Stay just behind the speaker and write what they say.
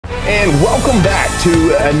And welcome back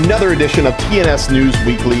to another edition of TNS News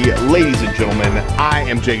Weekly. Ladies and gentlemen, I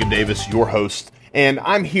am Jacob Davis, your host, and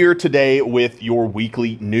I'm here today with your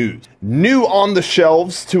weekly news. New on the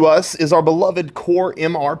shelves to us is our beloved Core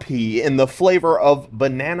MRP in the flavor of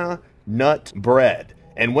banana nut bread.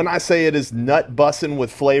 And when I say it is nut bussin' with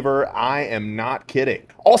flavor, I am not kidding.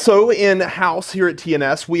 Also in-house here at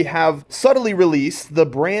TNS, we have subtly released the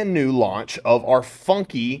brand new launch of our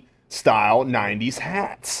funky style 90s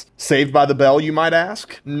hats. Saved by the bell, you might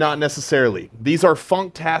ask? Not necessarily. These are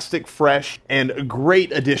funktastic, fresh, and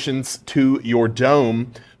great additions to your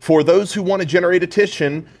dome. For those who want to generate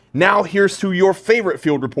attention, now here's to your favorite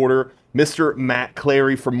field reporter, Mr. Matt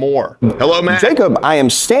Clary, for more. Hello, Matt. Jacob, I am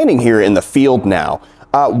standing here in the field now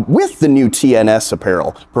with the new TNS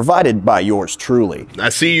apparel provided by yours truly. I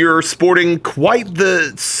see you're sporting quite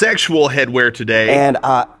the sexual headwear today. And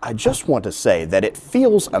I just want to say that it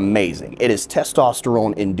feels amazing. It is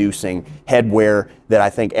testosterone-inducing headwear that I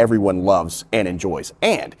think everyone loves and enjoys.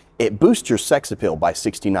 And it boosts your sex appeal by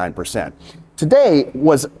 69%. Today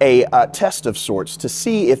was a test of sorts to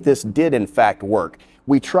see if this did in fact work.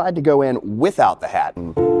 We tried to go in without the hat.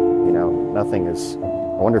 And, you know, nothing is...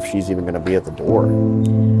 I wonder if she's even going to be at the door.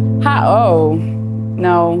 Hi. Oh,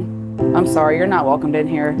 no. I'm sorry. You're not welcomed in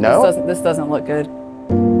here. No? This doesn't look good.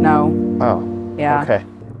 No. Oh. Yeah. Okay.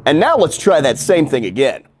 And now let's try that same thing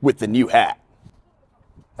again with the new hat.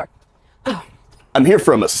 I'm here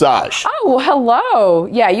for a massage. Oh, hello.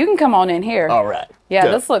 Yeah, you can come on in here. All right. Yeah,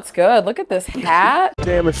 Good. This looks good. Look at this hat.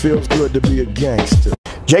 Damn, it feels good to be a gangster.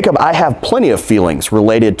 Jacob, I have plenty of feelings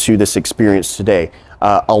related to this experience today.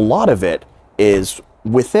 A lot of it is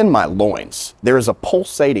within my loins. There is a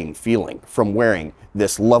pulsating feeling from wearing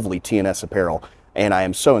this lovely TNS apparel, and I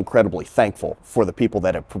am so incredibly thankful for the people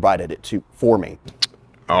that have provided it for me.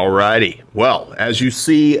 Alrighty. Well, as you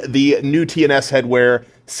see, the new TNS headwear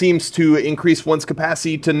seems to increase one's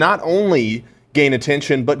capacity to not only gain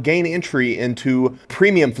attention, but gain entry into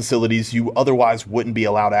premium facilities you otherwise wouldn't be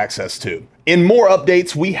allowed access to. In more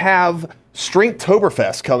updates, we have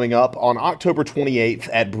Strengthtoberfest coming up on October 28th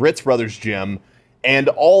at Brits Brothers Gym, and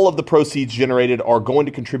all of the proceeds generated are going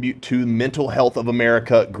to contribute to Mental Health of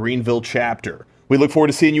America Greenville chapter. We look forward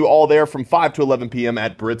to seeing you all there from 5 to 11 p.m.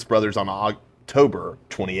 at Brits Brothers on October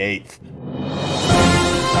 28th.